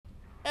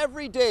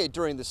every day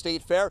during the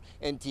State Fair,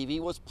 NTV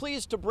was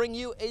pleased to bring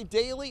you a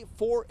daily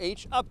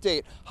 4-H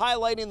update,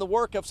 highlighting the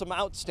work of some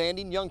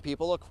outstanding young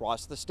people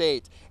across the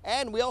state.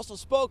 And we also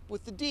spoke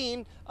with the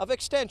Dean of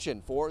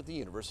Extension for the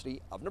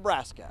University of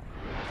Nebraska.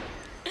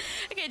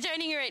 Okay,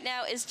 joining you right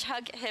now is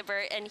Chuck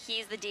Hibbert, and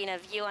he's the Dean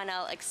of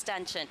UNL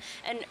Extension.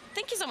 And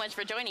thank you so much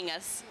for joining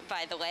us,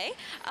 by the way.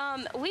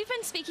 We've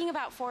been speaking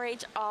about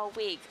 4-H all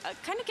week.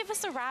 Kind of give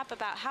us a wrap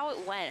about how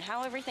it went,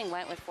 how everything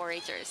went with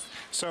 4-Hers.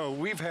 So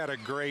we've had a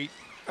great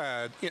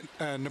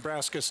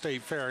Nebraska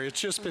State Fair. It's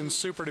just been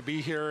super to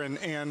be here, and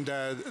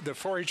the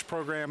 4-H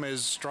program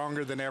is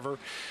stronger than ever.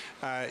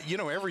 You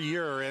know, every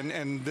year,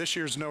 and this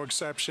year's no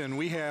exception,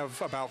 we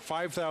have about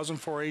 5,000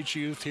 4-H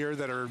youth here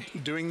that are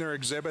doing their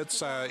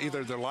exhibits,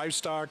 either their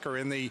livestock or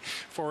in the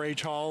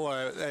 4-H hall,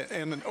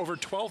 and over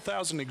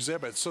 12,000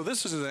 exhibits. So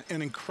this is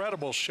an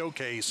incredible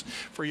showcase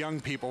for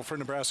young people, for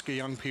Nebraska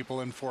young people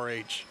in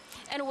 4-H.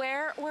 And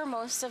where were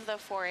most of the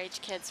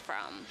 4-H kids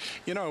from?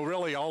 You know,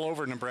 really all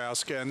over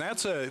Nebraska, and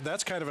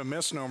that's kind of a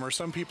misnomer.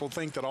 Some people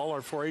think that all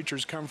our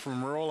 4-Hers come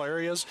from rural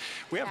areas.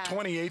 We have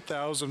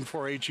 28,000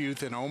 4-H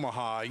youth in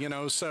Omaha, you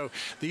know, so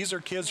these are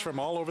kids from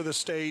all over the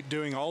state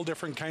doing all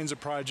different kinds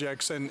of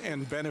projects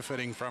and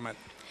benefiting from it.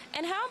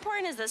 And how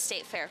important is the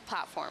State Fair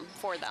platform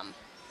for them?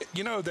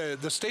 You know,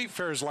 the State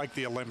Fair is like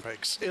the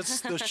Olympics.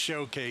 It's the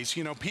showcase.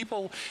 You know,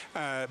 people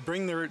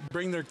bring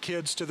their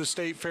kids to the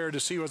State Fair to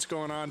see what's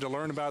going on, to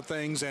learn about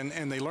things,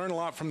 and they learn a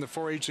lot from the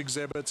 4-H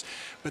exhibits.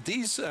 But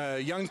these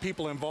young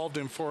people involved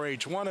in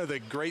 4-H, one of the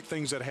great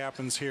things that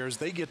happens here is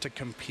they get to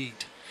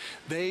compete.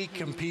 They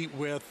compete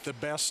with the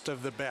best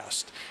of the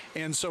best.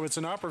 And so it's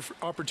an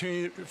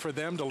opportunity for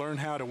them to learn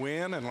how to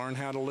win and learn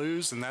how to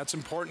lose, and that's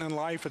important in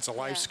life. It's a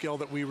life skill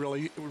that we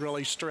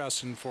really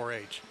stress in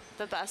 4-H.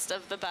 The best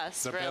of the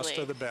best, the really. best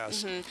of the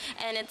best. And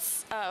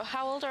it's,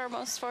 how old are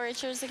most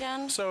 4-Hers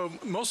again? So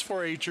most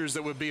 4-Hers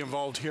that would be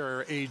involved here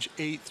are age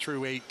 8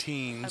 through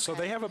 18. Okay. So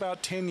they have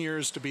about 10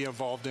 years to be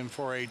involved in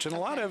 4-H. And a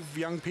lot of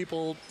young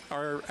people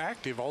are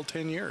active all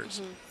 10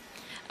 years.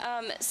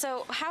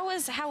 So how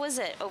was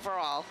it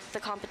overall, the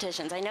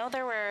competitions? I know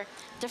there were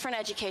different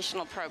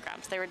educational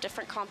programs. There were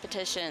different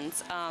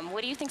competitions.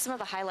 What do you think some of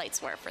the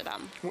highlights were for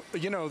them?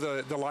 You know,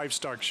 the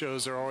livestock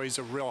shows are always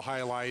a real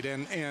highlight,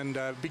 and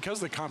because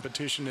the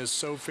competition is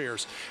so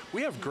fierce,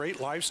 we have great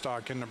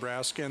livestock in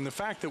Nebraska, and the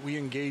fact that we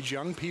engage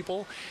young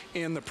people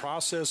in the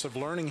process of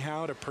learning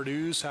how to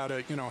produce, how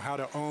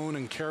to own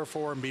and care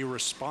for and be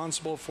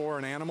responsible for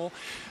an animal,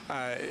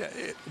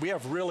 we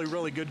have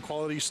really good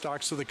quality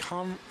stock. So the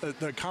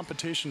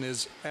competition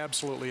is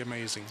absolutely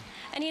amazing.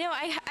 And you know,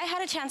 I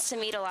had a chance to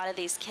meet a lot of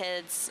these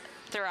kids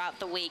throughout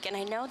the week, and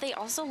I know they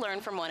also learn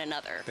from one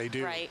another. They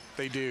do. Right?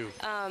 They do.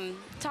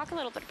 Talk a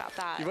little bit about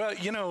that. Well,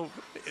 you know,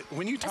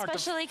 when you talk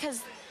especially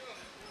because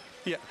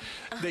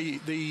the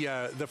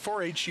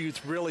 4-H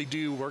youth really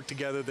do work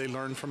together. They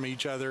learn from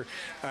each other.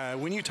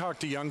 When you talk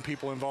to young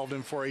people involved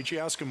in 4-H, you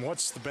ask them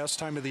what's the best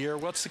time of the year.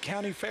 What's the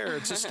county fair?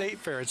 It's a state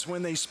fair. It's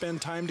when they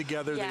spend time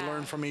together. They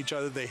learn from each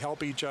other. They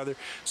help each other.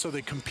 So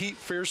they compete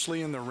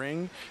fiercely in the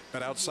ring,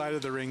 but outside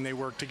of the ring, they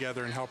work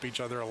together and help each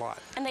other a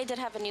lot. And they did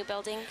have a new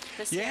building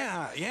this year?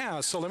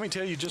 Yeah. So let me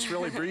tell you just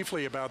really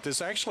briefly about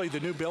this. Actually, the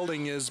new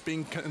building is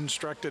being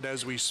constructed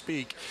as we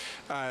speak.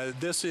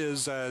 This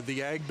is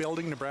the Ag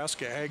Building,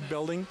 Nebraska Ag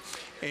Building,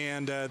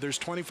 and there's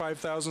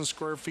 25,000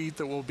 square feet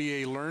that will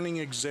be a learning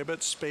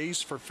exhibit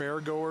space for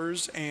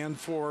fairgoers and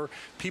for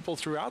people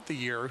throughout the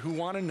year who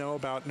want to know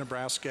about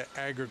Nebraska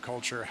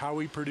agriculture, how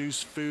we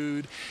produce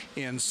food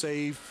in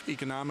safe,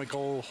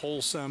 economical,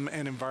 wholesome,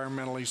 and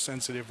environmentally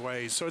sensitive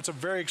ways. So it's a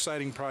very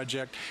exciting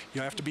project.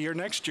 You'll have to be here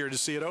next year to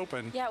see it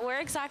open. Yeah, where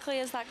exactly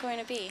is that going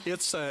to be?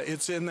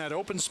 It's in that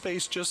open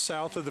space just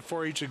south of the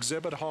 4-H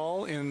exhibit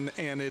hall, and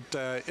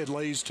it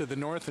lays to the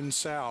north and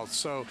south.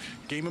 So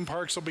Game and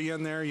Parks will be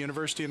in there,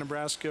 University of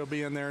Nebraska will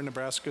be in there,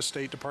 Nebraska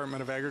State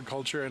Department of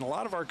Agriculture, and a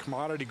lot of our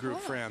commodity group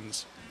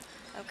friends.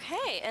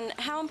 Okay, and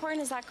how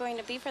important is that going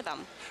to be for them?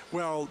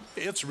 Well,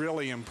 it's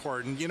really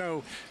important. You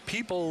know,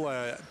 people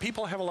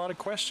have a lot of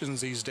questions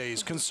these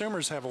days.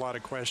 Consumers have a lot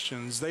of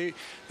questions. They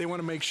want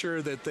to make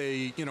sure that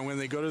they, you know, when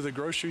they go to the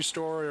grocery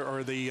store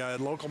or the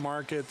local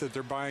market, that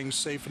they're buying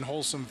safe and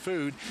wholesome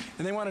food,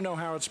 and they want to know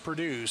how it's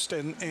produced.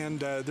 And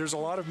there's a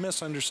lot of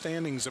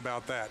misunderstandings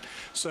about that.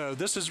 So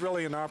this is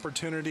really an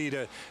opportunity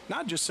to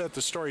not just set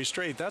the story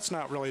straight. That's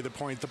not really the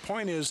point. The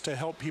point is to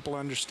help people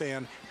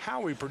understand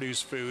how we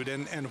produce food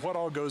and what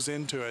all goes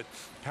into it,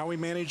 how we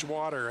manage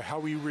water, how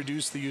we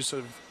reduce the use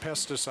of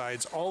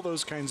pesticides, all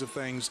those kinds of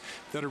things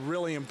that are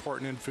really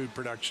important in food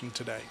production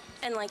today.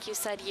 And like you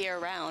said,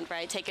 year-round,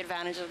 right? Take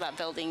advantage of that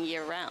building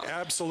year-round.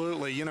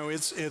 Absolutely. You know,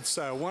 it's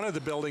one of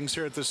the buildings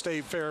here at the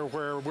State Fair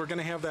where we're going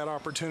to have that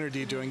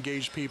opportunity to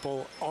engage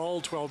people all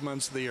 12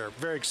 months of the year.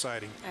 Very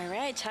exciting. All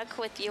right, Chuck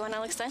with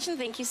UNL Extension,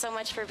 thank you so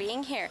much for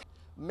being here.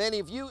 Many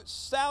of you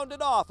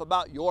sounded off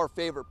about your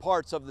favorite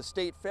parts of the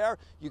State Fair.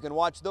 You can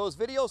watch those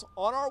videos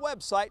on our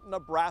website,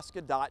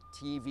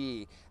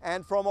 nebraska.tv.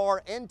 And from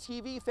our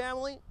NTV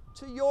family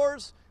to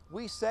yours,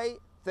 we say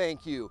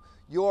thank you.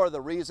 You're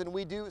the reason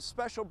we do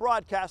special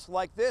broadcasts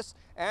like this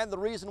and the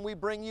reason we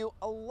bring you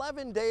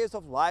 11 days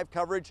of live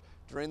coverage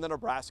during the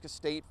Nebraska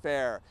State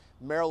Fair.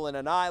 Marilyn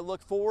and I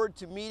look forward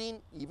to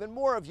meeting even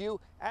more of you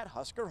at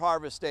Husker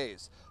Harvest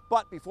Days.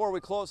 But before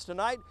we close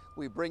tonight,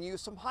 we bring you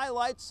some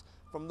highlights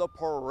from the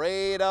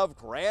Parade of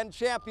Grand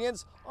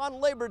Champions on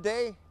Labor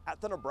Day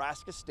at the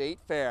Nebraska State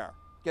Fair.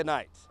 Good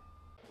night.